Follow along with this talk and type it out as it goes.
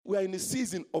we are in a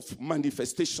season of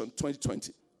manifestation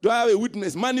 2020. Do I have a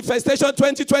witness? Manifestation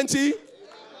 2020.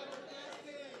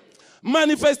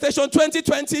 Manifestation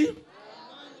 2020.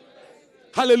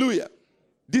 Hallelujah.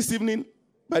 This evening,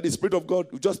 by the Spirit of God,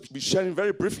 we'll just be sharing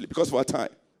very briefly because of our time.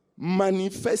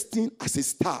 Manifesting as a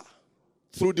star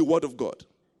through the word of God.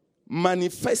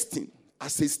 Manifesting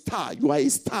as a star. You are a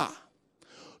star.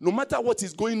 No matter what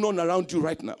is going on around you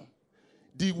right now,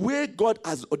 the way God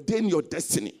has ordained your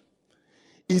destiny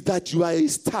is that you are a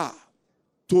star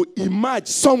to emerge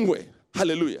somewhere.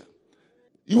 Hallelujah.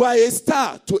 You are a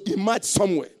star to emerge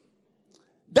somewhere.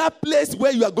 That place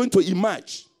where you are going to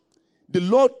emerge, the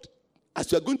Lord, as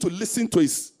you are going to listen to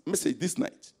his message this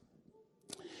night,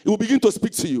 he will begin to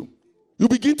speak to you. You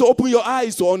begin to open your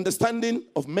eyes to understanding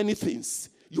of many things.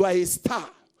 You are a star.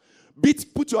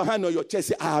 Put your hand on your chest,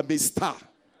 say, I am a star.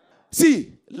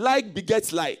 See, like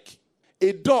begets like.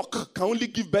 A duck can only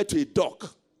give birth to a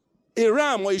duck. A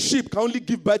ram or a sheep can only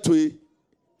give birth to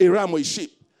a ram or a sheep.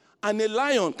 And a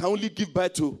lion can only give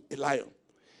birth to a lion.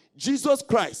 Jesus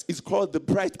Christ is called the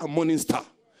bright and morning star.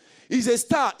 He's a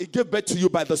star. He gave birth to you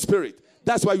by the Spirit.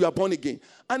 That's why you are born again.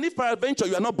 And if peradventure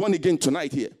you are not born again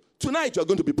tonight here, tonight you are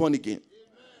going to be born again.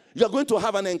 You are going to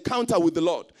have an encounter with the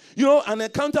Lord. You know, an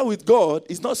encounter with God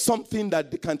is not something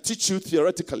that they can teach you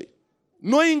theoretically.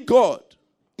 Knowing God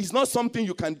is not something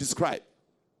you can describe.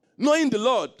 Knowing the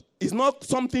Lord is not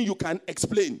something you can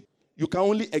explain. You can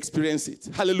only experience it.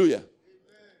 Hallelujah.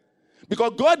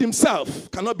 Because God himself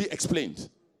cannot be explained.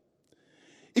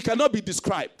 It cannot be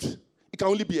described. It can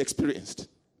only be experienced.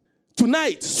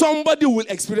 Tonight, somebody will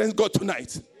experience God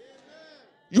tonight.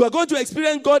 You are going to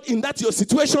experience God in that your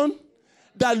situation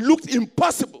that looked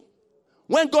impossible.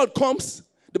 When God comes,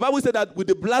 the Bible said that with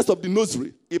the blast of the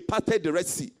nostril, he parted the Red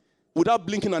Sea without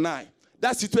blinking an eye.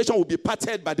 That situation will be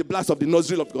parted by the blast of the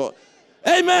nostril of God.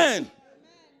 Amen.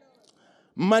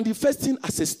 Manifesting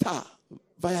as a star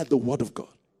via the word of God.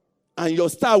 And your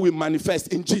star will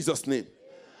manifest in Jesus' name.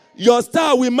 Your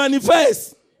star will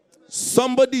manifest.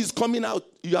 Somebody is coming out.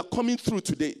 You are coming through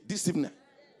today, this evening.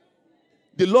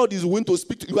 The Lord is going to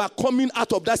speak to you. You are coming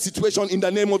out of that situation in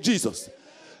the name of Jesus.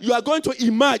 You are going to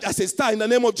emerge as a star in the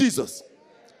name of Jesus.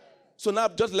 So now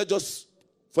let's just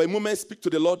for a moment speak to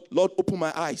the Lord. Lord, open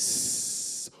my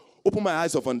eyes. Open my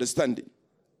eyes of understanding.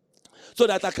 So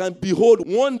that I can behold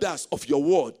wonders of your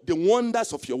word. The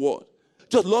wonders of your word.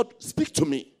 Just, Lord, speak to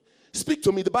me. Speak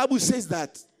to me. The Bible says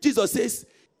that. Jesus says,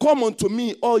 come unto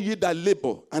me, all ye that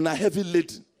labor and are heavy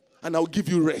laden, and I'll give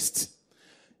you rest.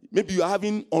 Maybe you are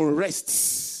having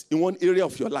unrest in one area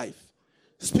of your life.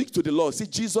 Speak to the Lord. Say,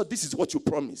 Jesus, this is what you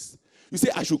promised. You say,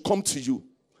 I should come to you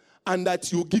and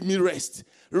that you give me rest.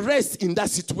 Rest in that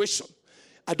situation.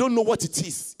 I don't know what it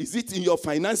is. Is it in your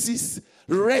finances?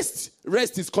 Rest.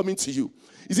 Rest is coming to you.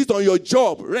 Is it on your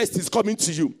job? Rest is coming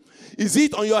to you. Is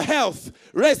it on your health?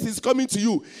 Rest is coming to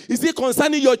you. Is it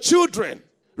concerning your children?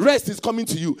 Rest is coming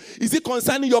to you. Is it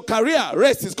concerning your career?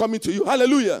 Rest is coming to you.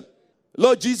 Hallelujah.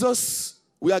 Lord Jesus,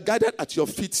 we are gathered at your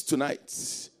feet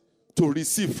tonight to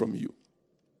receive from you.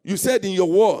 You said in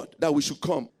your word that we should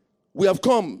come. We have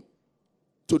come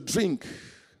to drink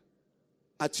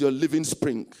at your living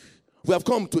spring. We have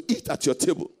come to eat at your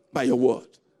table by your word.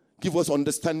 Give us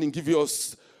understanding. Give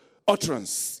us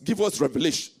utterance. Give us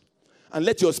revelation. And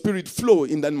let your spirit flow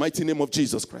in the mighty name of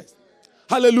Jesus Christ.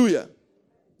 Hallelujah.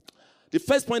 The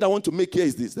first point I want to make here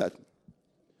is this, that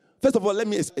first of all, let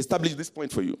me establish this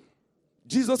point for you.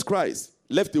 Jesus Christ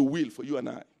left a will for you and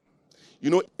I.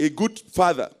 You know, a good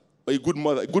father or a good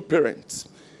mother, a good parent,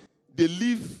 they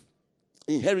leave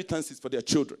inheritances for their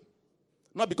children.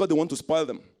 Not because they want to spoil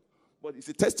them, but it's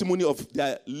a testimony of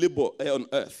their labor here on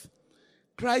earth.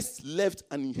 Christ left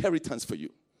an inheritance for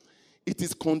you. It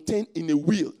is contained in a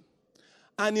will.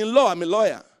 And in law, I'm a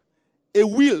lawyer, a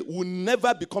will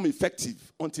never become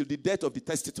effective until the death of the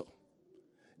testator.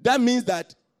 That means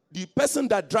that the person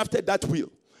that drafted that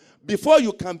will, before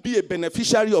you can be a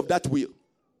beneficiary of that will,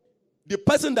 the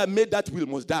person that made that will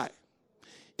must die.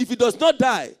 If he does not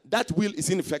die, that will is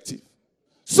ineffective.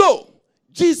 So,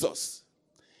 Jesus,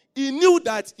 he knew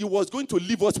that he was going to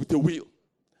leave us with a will.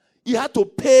 He had to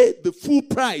pay the full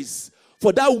price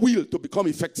for that will to become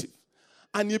effective.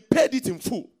 And he paid it in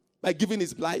full by giving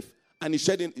his life and he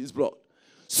shedding his blood.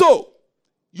 So,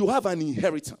 you have an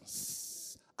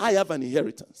inheritance. I have an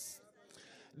inheritance.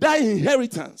 That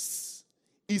inheritance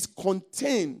is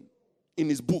contained in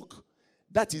his book.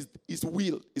 That is, his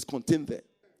will is contained there.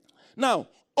 Now,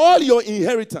 all your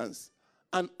inheritance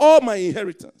and all my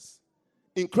inheritance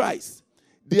in Christ,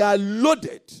 they are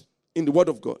loaded in the word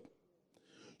of God.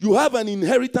 You have an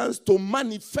inheritance to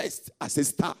manifest as a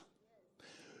star.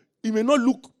 It may not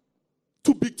look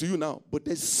too big to you now, but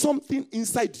there's something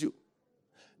inside you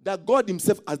that God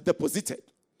himself has deposited.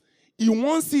 He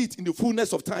wants it in the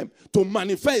fullness of time to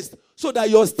manifest so that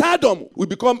your stardom will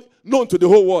become known to the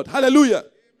whole world. Hallelujah. Amen.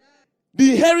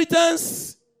 The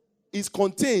inheritance is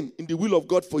contained in the will of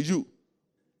God for you.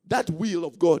 That will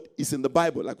of God is in the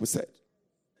Bible, like we said.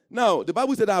 Now, the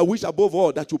Bible said, I wish above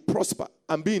all that you prosper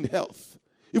and be in health,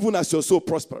 even as your soul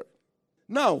prosper.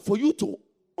 Now, for you to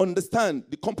understand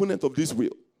the component of this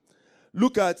will,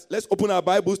 let's open our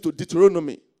Bibles to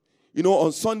Deuteronomy. You know,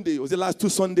 on Sunday, was the last 2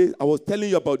 Sundays, I was telling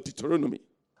you about Deuteronomy.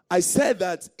 I said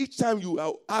that each time you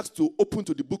are asked to open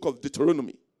to the book of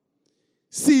Deuteronomy,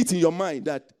 see it in your mind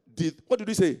that, what did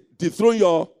we say? Dethrone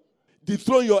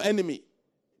your enemy.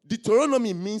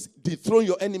 Deuteronomy means dethrone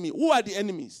your enemy. Who are the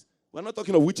enemies? We're not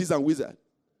talking of witches and wizards.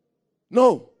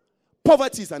 No.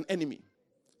 Poverty is an enemy.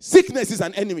 Sickness is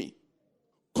an enemy.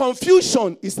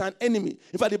 Confusion is an enemy.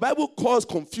 In fact, the Bible calls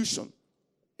confusion,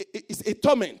 it's a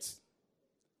torment.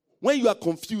 When you are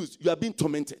confused, you are being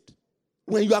tormented.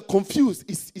 When you are confused,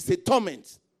 it's a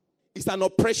torment. It's an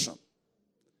oppression.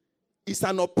 It's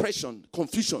an oppression,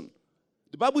 confusion.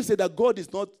 The Bible says that God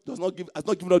has not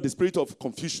given us the spirit of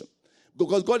confusion.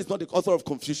 Because God is not the author of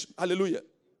confusion. Hallelujah.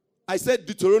 I said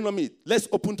Deuteronomy. Let's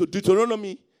open to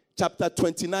Deuteronomy chapter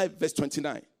 29, verse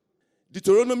 29.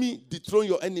 Deuteronomy, dethrone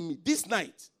your enemy. This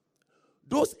night,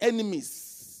 those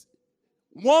enemies,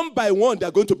 one by one, they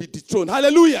are going to be dethroned.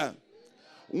 Hallelujah.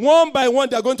 One by one,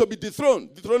 they are going to be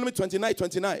dethroned. Deuteronomy 29,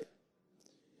 29.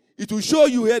 It will show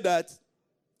you here that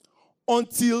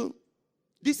until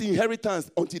this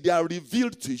inheritance, until they are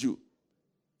revealed to you,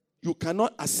 you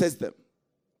cannot access them.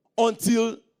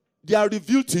 Until they are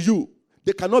revealed to you,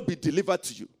 they cannot be delivered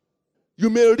to you. You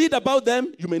may read about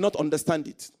them, you may not understand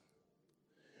it.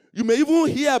 You may even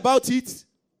hear about it,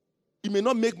 it may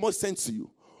not make much sense to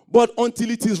you. But until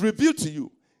it is revealed to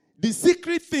you, the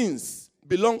secret things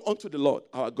belong unto the Lord,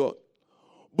 our God.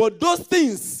 But those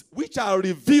things which are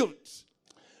revealed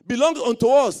belong unto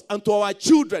us and to our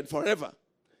children forever.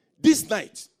 This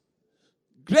night,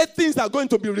 great things are going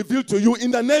to be revealed to you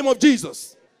in the name of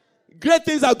Jesus. Great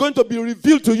things are going to be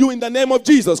revealed to you in the name of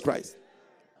Jesus Christ.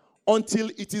 Until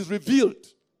it is revealed,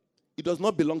 it does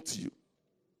not belong to you.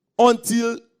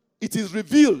 Until it is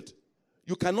revealed,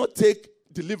 you cannot take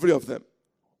delivery of them.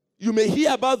 You may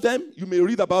hear about them, you may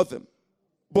read about them,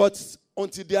 but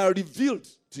until they are revealed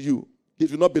to you, they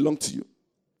do not belong to you.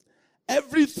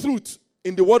 Every truth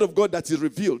in the word of God that is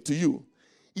revealed to you,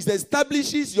 it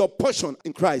establishes your portion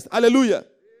in Christ. Hallelujah.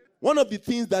 One of the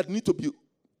things that will need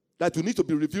to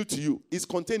be revealed to you is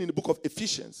contained in the book of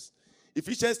Ephesians.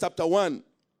 Ephesians chapter 1,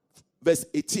 verse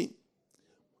 18.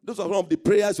 Those are one of the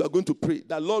prayers you are going to pray.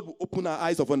 That Lord will open our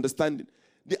eyes of understanding.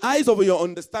 The eyes of your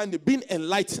understanding being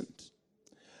enlightened.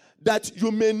 That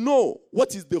you may know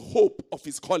what is the hope of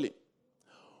his calling.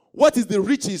 What is the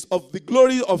riches of the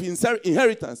glory of his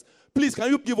inheritance. Please,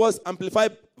 can you give us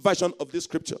amplified version of this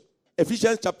scripture?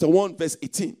 Ephesians chapter 1, verse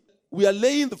 18. We are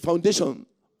laying the foundation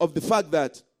of the fact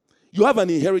that you have an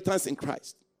inheritance in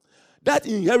Christ. That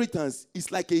inheritance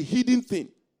is like a hidden thing.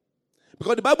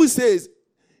 Because the Bible says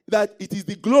that it is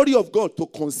the glory of God to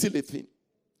conceal a thing.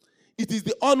 It is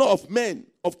the honor of men,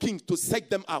 of kings, to search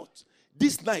them out.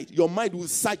 This night, your mind will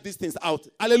search these things out.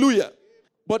 Hallelujah.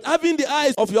 But having the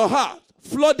eyes of your heart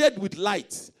flooded with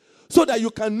light, so that you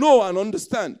can know and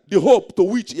understand the hope to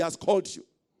which he has called you.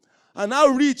 And how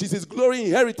rich is his glory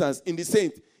inheritance in the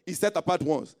saint is set apart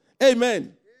ones.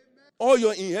 Amen. All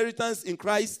your inheritance in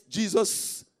Christ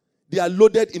Jesus, they are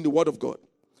loaded in the word of God.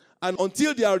 And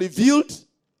until they are revealed,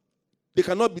 they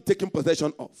cannot be taken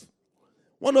possession of.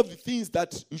 One of the things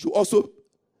that you should also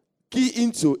key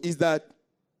into is that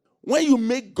when you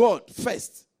make God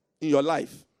first in your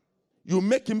life, you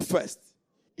make him first.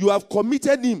 You have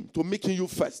committed him to making you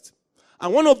first.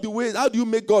 And one of the ways, how do you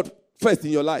make God first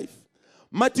in your life?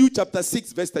 Matthew chapter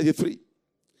 6, verse 33.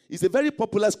 It's a very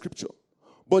popular scripture,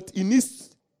 but it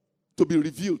needs to be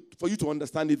revealed for you to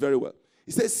understand it very well.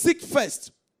 It says, seek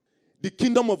first the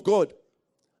kingdom of God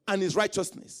and his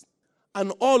righteousness,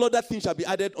 and all other things shall be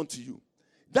added unto you.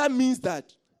 That means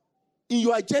that in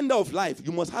your agenda of life,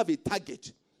 you must have a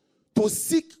target to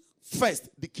seek first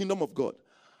the kingdom of God.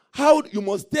 How you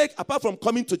must take, apart from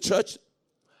coming to church,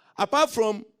 apart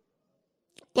from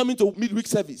coming to midweek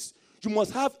service, you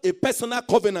must have a personal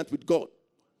covenant with God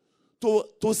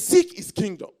to seek his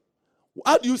kingdom.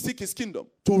 How do you seek his kingdom?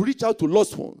 To reach out to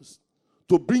lost ones,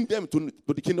 to bring them to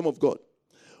the kingdom of God.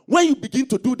 When you begin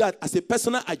to do that as a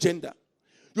personal agenda,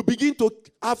 you begin to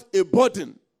have a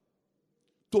burden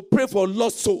to pray for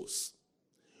lost souls.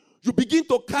 You begin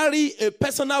to carry a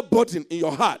personal burden in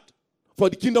your heart for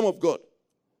the kingdom of God.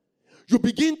 You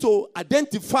begin to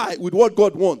identify with what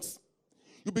God wants.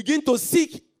 You begin to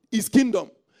seek his kingdom,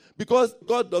 because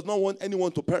God does not want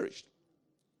anyone to perish,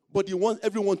 but he wants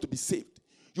everyone to be saved.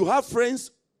 You have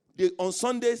friends, on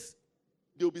Sundays,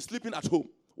 they will be sleeping at home.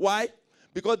 Why?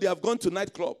 Because they have gone to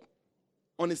nightclub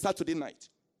on a Saturday night.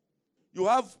 You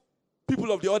have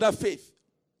people of the other faith.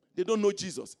 They don't know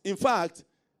Jesus. In fact,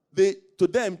 to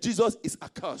them, Jesus is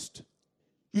accursed.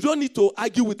 You don't need to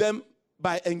argue with them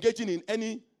by engaging in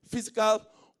any physical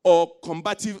or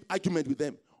combative argument with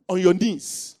them. On your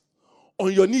knees,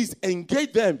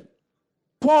 engage them.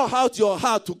 Pour out your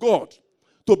heart to God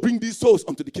to bring these souls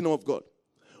onto the kingdom of God.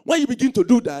 When you begin to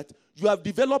do that, you have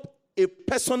developed a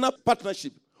personal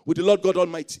partnership with the Lord God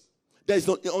Almighty that is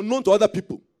unknown to other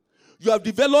people. You have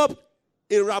developed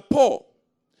a rapport.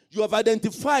 You have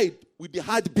identified with the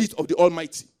heartbeat of the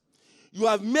Almighty. You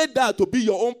have made that to be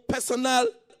your own personal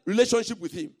relationship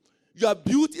with him. You have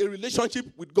built a relationship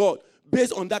with God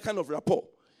based on that kind of rapport.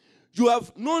 You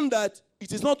have known that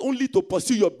it is not only to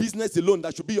pursue your business alone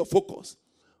that should be your focus.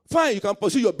 Fine, you can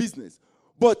pursue your business,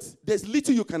 but there's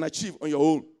little you can achieve on your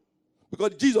own.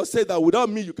 Because Jesus said that without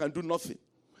me, you can do nothing.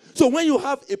 So when you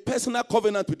have a personal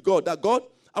covenant with God, that God,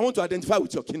 I want to identify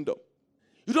with your kingdom.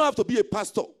 You don't have to be a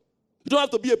pastor. You don't have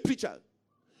to be a preacher.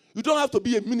 You don't have to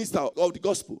be a minister of the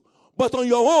gospel. But on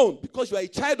your own, because you are a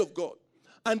child of God,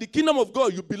 and the kingdom of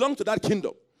God, you belong to that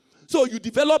kingdom. So you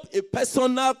develop a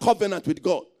personal covenant with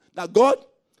God. That God,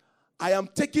 I am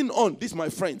taking on these my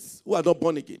friends who are not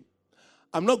born again.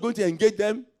 I'm not going to engage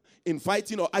them in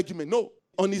fighting or argument. No.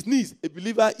 On his knees, a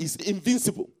believer is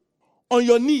invincible. On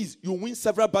your knees, you win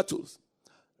several battles.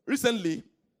 Recently,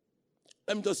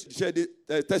 let me just share the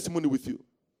testimony with you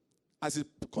as it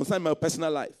concerns my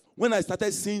personal life. When I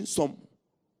started seeing some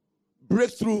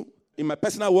breakthrough in my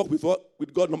personal work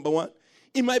with God, number one,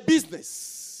 in my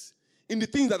business, in the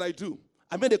things that I do,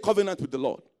 I made a covenant with the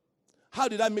Lord. How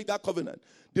did I make that covenant?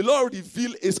 The Lord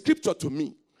revealed a scripture to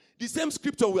me. The same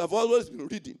scripture we have always been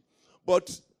reading.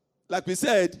 But like we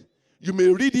said, you may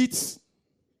read it,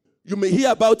 you may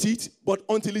hear about it, but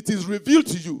until it is revealed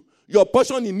to you, your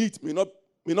portion in it may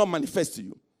not manifest to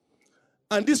you.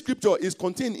 And this scripture is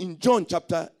contained in John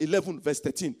chapter 11, verse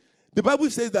 13. The Bible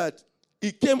says that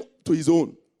he came to his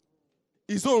own.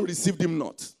 His own received him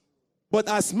not. But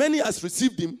as many as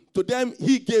received him, to them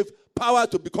he gave power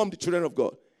to become the children of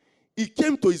God. He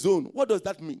came to his own. What does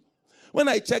that mean? When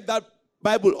I check that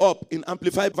Bible up in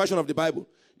Amplified version of the Bible,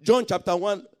 John chapter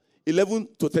 1, 11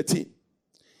 to 13,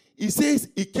 he says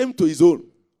he came to his own.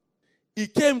 He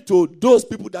came to those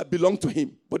people that belong to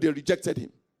him, but they rejected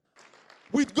him.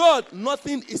 With God,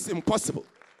 nothing is impossible.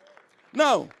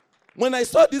 Now, when I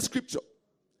saw this scripture,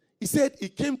 he said he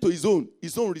came to his own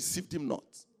received him not.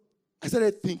 I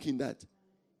started thinking that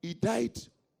he died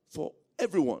for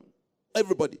everyone,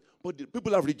 everybody, but the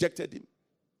people have rejected him.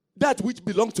 That which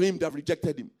belonged to him, they have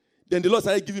rejected him. Then the Lord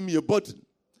started giving me a burden.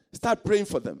 Start praying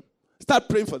for them. Start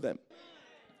praying for them.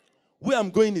 Where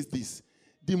I'm going is this.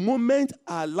 The moment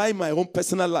I align my own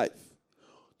personal life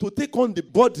to take on the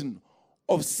burden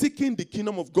of seeking the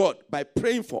kingdom of God by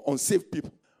praying for unsaved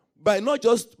people, by not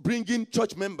just bringing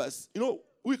church members. You know,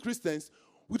 we Christians,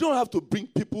 we don't have to bring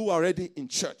people who are already in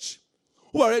church,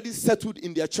 who are already settled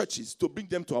in their churches, to bring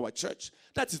them to our church.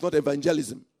 That is not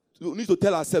evangelism. We need to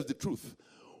tell ourselves the truth.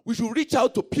 We should reach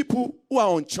out to people who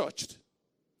are unchurched.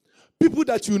 People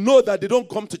that you know that they don't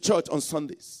come to church on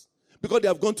Sundays because they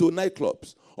have gone to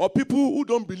nightclubs. Or people who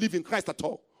don't believe in Christ at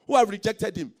all, who have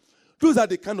rejected him. Those are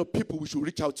the kind of people we should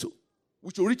reach out to.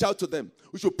 We should reach out to them.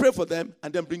 We should pray for them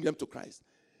and then bring them to Christ.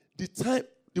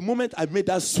 The moment I made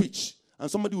that switch, and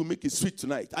somebody will make a switch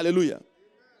tonight, hallelujah,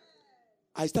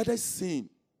 I started seeing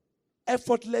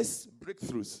effortless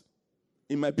breakthroughs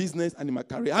in my business and in my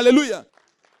career. Hallelujah.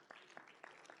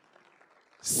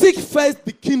 Seek first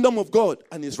the kingdom of God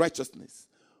and his righteousness.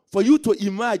 For you to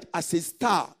emerge as a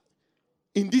star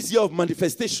in this year of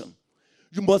manifestation,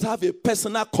 you must have a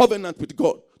personal covenant with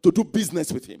God to do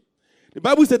business with him. The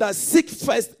Bible said that seek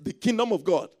first the kingdom of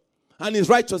God and his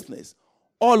righteousness.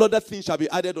 All other things shall be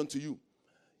added unto you.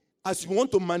 As you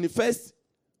want to manifest,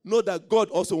 know that God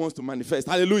also wants to manifest.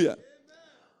 Hallelujah. Amen.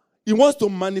 He wants to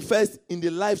manifest in the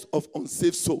lives of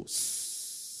unsaved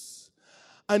souls.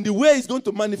 And the way he's going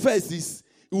to manifest is,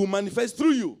 he will manifest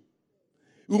through you.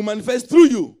 He will manifest through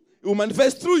you. He will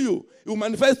manifest through you. He will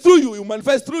manifest through you. He will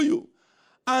manifest through you.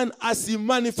 And as he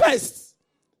manifests,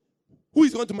 who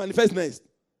is going to manifest next?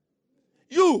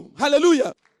 You.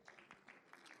 Hallelujah.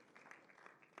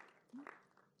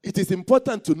 It is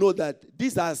important to know that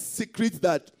these are secrets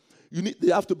that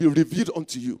they have to be revealed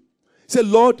unto you. Say,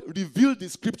 Lord, reveal the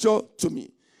scripture to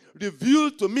me.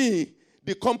 Reveal to me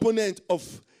the component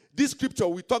of this scripture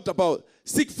we talked about,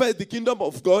 seek first the kingdom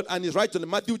of God and his righteousness,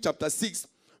 Matthew chapter 6,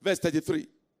 verse 33.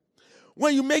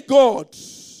 When you make God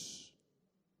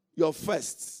your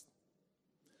first,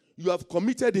 you have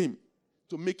committed him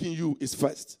to making you his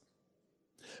first.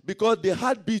 Because the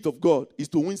heartbeat of God is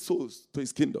to win souls to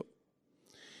his kingdom.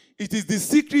 It is the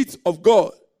secret of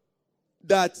God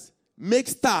that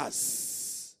makes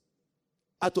stars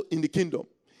in the kingdom.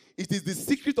 It is the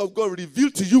secret of God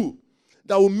revealed to you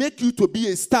that will make you to be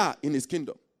a star in his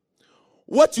kingdom.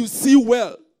 What you see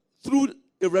well through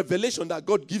a revelation that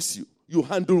God gives you, you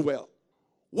handle well.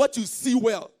 What you see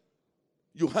well,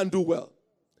 you handle well.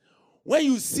 When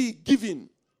you see giving,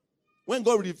 when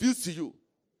God reveals to you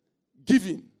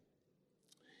giving,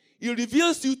 he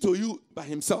reveals you to you by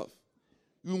himself.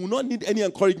 You will not need any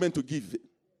encouragement to give.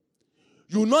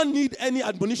 You will not need any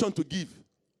admonition to give.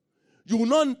 You will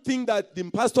not think that the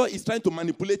pastor is trying to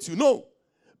manipulate you. No.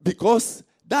 Because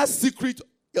that secret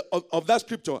of that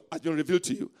scripture has been revealed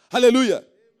to you. Hallelujah. Amen.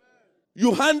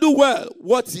 You handle well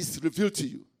what is revealed to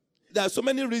you. There are so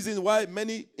many reasons why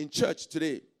many in church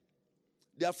today,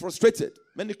 they are frustrated.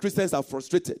 Many Christians are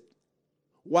frustrated.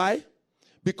 Why?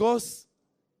 Because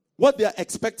what they are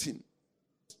expecting,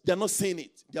 they are not seeing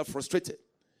it. They are frustrated.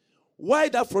 Why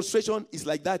that frustration is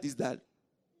like that is that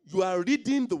you are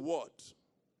reading the word.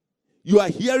 You are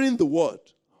hearing the word,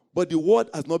 but the word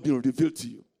has not been revealed to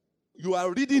you. You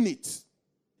are reading it.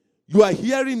 You are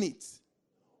hearing it,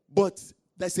 but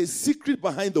there's a secret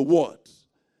behind the word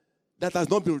that has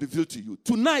not been revealed to you.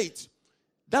 Tonight,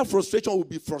 that frustration will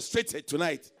be frustrated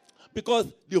tonight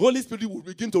because the Holy Spirit will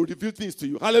begin to reveal things to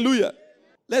you. Hallelujah.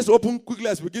 Let's open quickly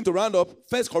as we begin to round up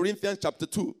 1 Corinthians chapter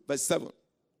 2, verse 7.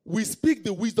 We speak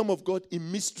the wisdom of God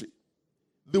in mystery.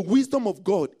 The wisdom of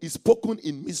God is spoken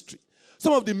in mystery.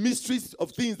 Some of the mysteries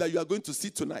of things that you are going to see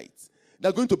tonight,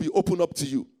 they're going to be opened up to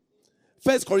you.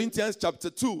 1 Corinthians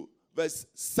chapter 2, verse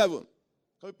 7. Can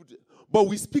we put it? But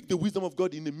we speak the wisdom of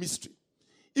God in a mystery.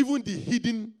 Even the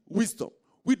hidden wisdom,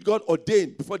 which God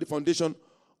ordained before the foundation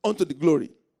unto the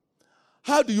glory.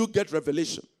 How do you get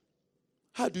revelation?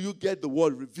 How do you get the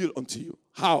word revealed unto you?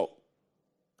 How?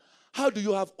 How do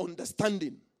you have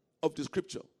understanding of the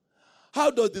scripture?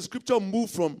 How does the scripture move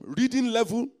from reading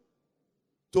level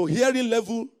to hearing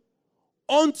level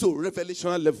onto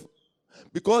revelational level?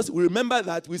 Because we remember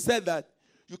that we said that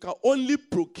you can only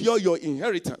procure your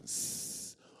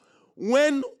inheritance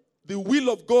when the will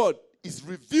of God is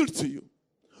revealed to you.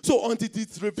 So until it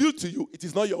is revealed to you, it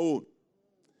is not your own.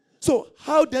 So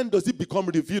how then does it become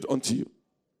revealed unto you?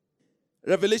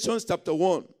 Revelation chapter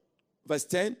 1, verse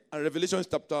 10, and Revelation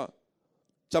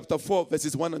chapter 4,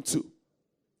 verses 1 and 2.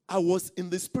 I was in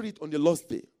the Spirit on the last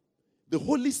day. The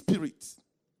Holy Spirit.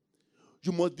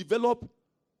 You must develop,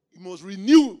 you must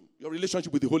renew your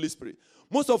relationship with the Holy Spirit.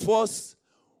 Most of us,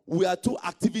 we are too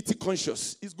activity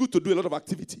conscious. It's good to do a lot of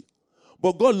activity.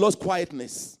 But God loves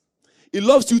quietness. He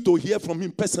loves you to hear from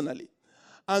him personally.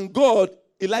 And God,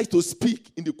 he likes to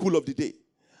speak in the cool of the day.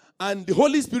 And the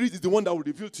Holy Spirit is the one that will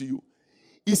reveal to you.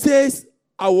 He says,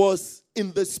 I was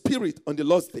in the Spirit on the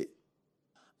last day.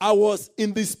 I was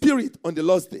in the Spirit on the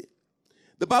last day.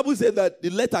 The Bible says that the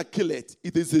letter killeth.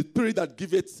 It is the Spirit that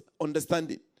giveth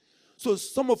understanding. So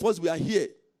some of us, we are here.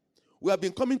 We have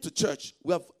been coming to church.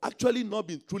 We have actually not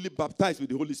been truly baptized with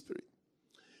the Holy Spirit.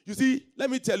 You see, let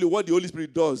me tell you what the Holy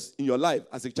Spirit does in your life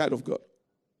as a child of God.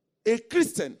 A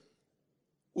Christian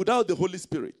without the Holy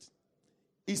Spirit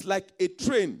is like a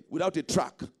train without a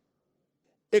track.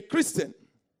 A Christian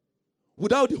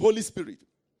without the Holy Spirit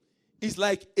is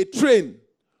like a train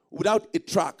without a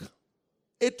track.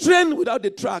 A train without a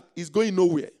track is going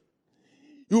nowhere.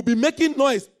 You'll be making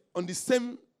noise on the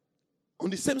same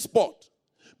spot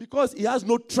because he has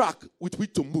no track with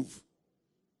which to move.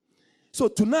 So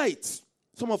tonight,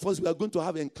 some of us, we are going to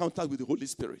have an encounter with the Holy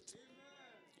Spirit.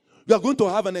 We are going to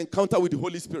have an encounter with the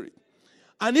Holy Spirit.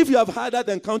 And if you have had that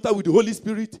encounter with the Holy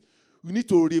Spirit, you need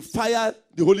to refire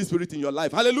the Holy Spirit in your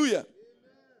life. Hallelujah.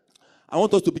 I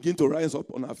want us to begin to rise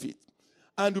up on our feet.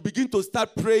 And we begin to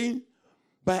start praying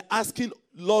by asking,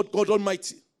 Lord God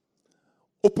Almighty,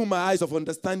 open my eyes of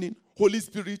understanding. Holy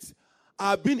Spirit,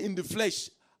 I've been in the flesh.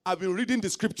 I've been reading the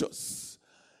scriptures.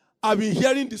 I've been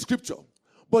hearing the scripture.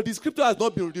 But the scripture has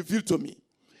not been revealed to me.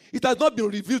 It has not been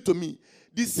revealed to me.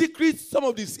 The secrets, some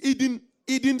of these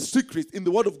hidden secrets in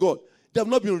the word of God, they have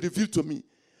not been revealed to me.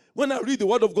 When I read the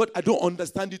word of God, I don't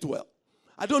understand it well.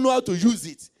 I don't know how to use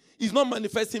it. It's not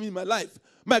manifesting in my life.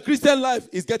 My Christian life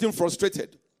is getting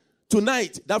frustrated.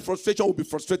 Tonight, that frustration will be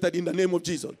frustrated in the name of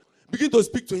Jesus. Begin to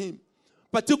speak to him.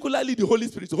 Particularly the Holy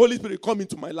Spirit. The Holy Spirit come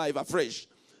into my life afresh.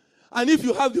 And if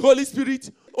you have the Holy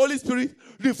Spirit,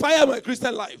 refire my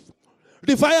Christian life.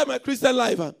 Refire my Christian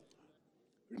life.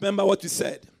 Remember what we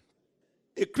said.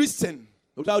 A Christian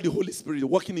without the Holy Spirit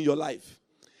working in your life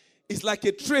is like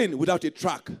a train without a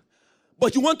track.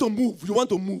 But you want to move. You want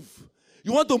to move.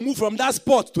 You want to move from that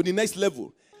spot to the next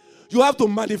level. You have to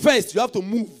manifest. You have to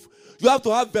move. You have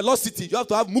to have velocity. You have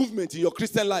to have movement in your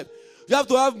Christian life. You have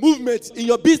to have movement in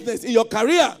your business, in your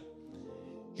career.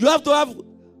 You have to have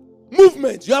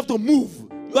movement. You have to move.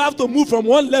 You have to move from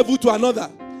one level to another.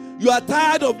 You are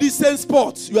tired of this same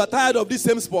spot. You are tired of this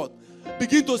same spot.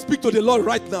 Begin to speak to the Lord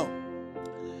right now.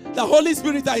 The Holy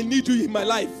Spirit, I need you in my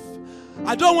life.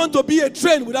 I don't want to be a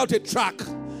train without a track.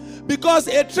 Because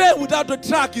a train without a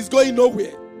track is going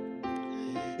nowhere.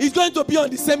 It's going to be on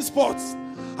the same spot.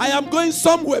 I am going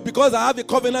somewhere because I have a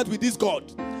covenant with this God.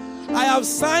 I have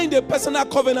signed a personal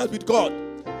covenant with God.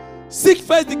 Seek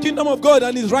first the kingdom of God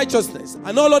and his righteousness,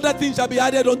 and all other things shall be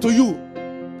added unto you.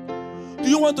 Do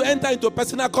you want to enter into a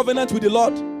personal covenant with the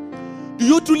Lord? Do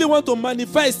you truly want to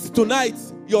manifest tonight,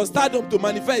 your stardom to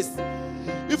manifest?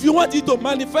 If you want it to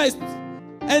manifest,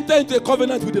 enter into a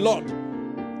covenant with the Lord.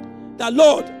 That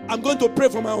Lord, I'm going to pray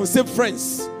for my unsaved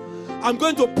friends. I'm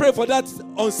going to pray for that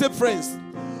unsaved friends.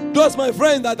 Those my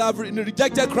friends that have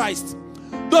rejected Christ.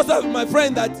 Those are my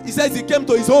friends that he says he came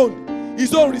to his own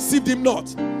received him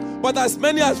not. But as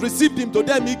many as received him, to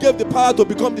them he gave the power to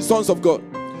become the sons of God.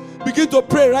 Begin to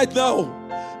pray right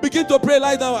now. Begin to pray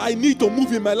right now. I need to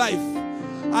move in my life.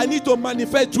 I need to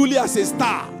manifest truly as a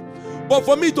star. But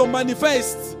for me to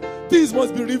manifest, things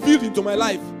must be revealed into my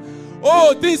life.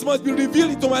 Oh, things must be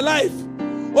revealed into my life.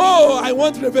 Oh, I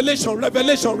want revelation,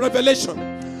 revelation, revelation.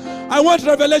 I want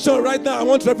revelation right now. I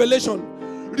want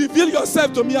revelation. Reveal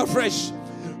yourself to me afresh.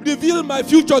 Reveal my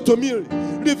future to me.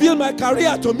 Reveal my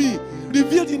career to me.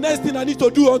 Reveal the next thing I need to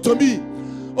do unto me.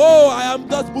 Oh, I am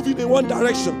not moving in one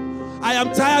direction. I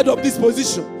am tired of this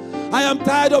position. I am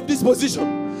tired of this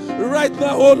position. Right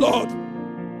now, oh Lord.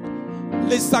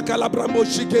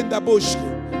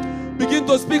 Begin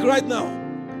to speak right now.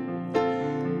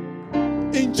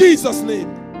 In Jesus' name.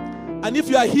 And if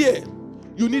you are here,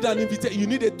 you need an invitation. You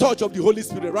need a touch of the Holy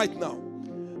Spirit right now.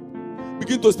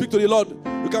 Begin to speak to the Lord.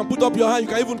 You can put up your hand. You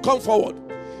can even come forward.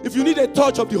 If you need a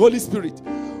touch of the Holy Spirit,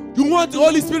 you want the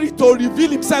Holy Spirit to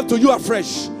reveal himself to you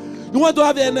afresh. You want to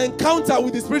have an encounter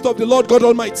with the Spirit of the Lord God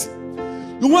Almighty.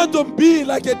 You want to be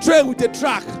like a train with a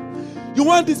track. You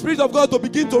want the Spirit of God to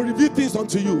begin to reveal things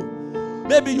unto you.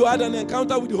 Maybe you had an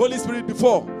encounter with the Holy Spirit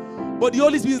before, but the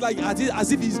Holy Spirit is like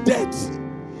as if he's dead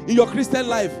in your Christian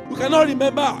life. You cannot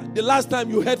remember the last time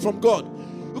you heard from God.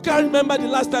 You can't remember the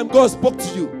last time God spoke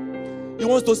to you. He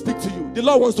wants to speak to you. The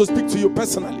Lord wants to speak to you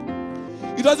personally.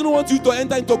 He doesn't want you to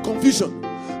enter into confusion,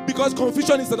 because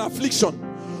confusion is an affliction.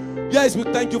 Yes, we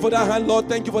thank you for that hand, Lord.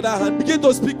 Thank you for that hand. Begin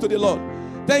to speak to the Lord.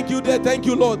 Thank you there. Thank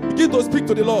you, Lord. Begin to speak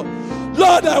to the Lord.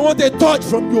 Lord, I want a touch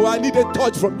from you. I need a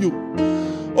touch from you.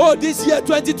 Oh, this year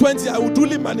 2020, I will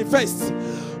truly manifest.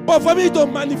 But for me to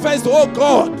manifest, oh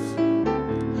God,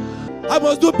 I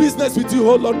must do business with you,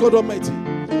 oh Lord God Almighty.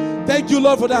 Thank you,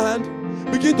 Lord, for that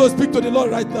hand. Begin to speak to the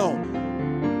Lord right now.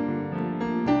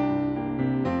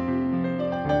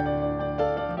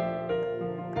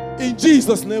 In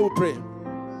Jesus' name we pray.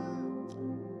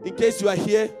 In case you are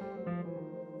here,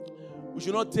 we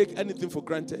should not take anything for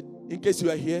granted. In case you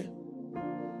are here,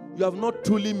 you have not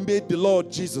truly made the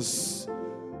Lord Jesus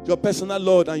your personal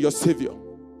Lord and your Savior.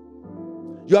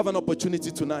 You have an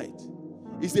opportunity tonight.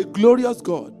 He's a glorious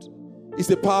God. He's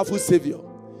a powerful Savior.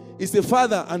 He's a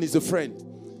Father and He's a friend.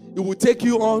 He will take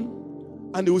you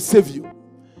on and He will save you.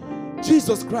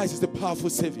 Jesus Christ is a powerful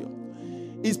Savior.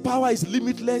 His power is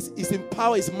limitless. His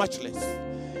power is matchless.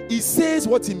 He says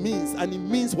what He means, and He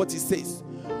means what He says.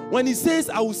 When He says,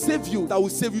 I will save you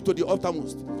to the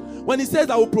uttermost. When He says,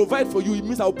 I will provide for you, it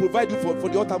means I will provide you for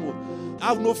the uttermost. I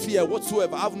have no fear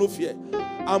whatsoever. I have no fear.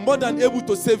 I'm more than able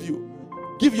to save you.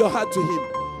 Give your heart to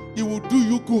Him. He will do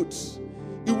you good.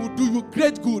 He will do you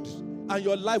great good, and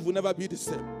your life will never be the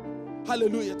same.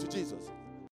 Hallelujah to Jesus.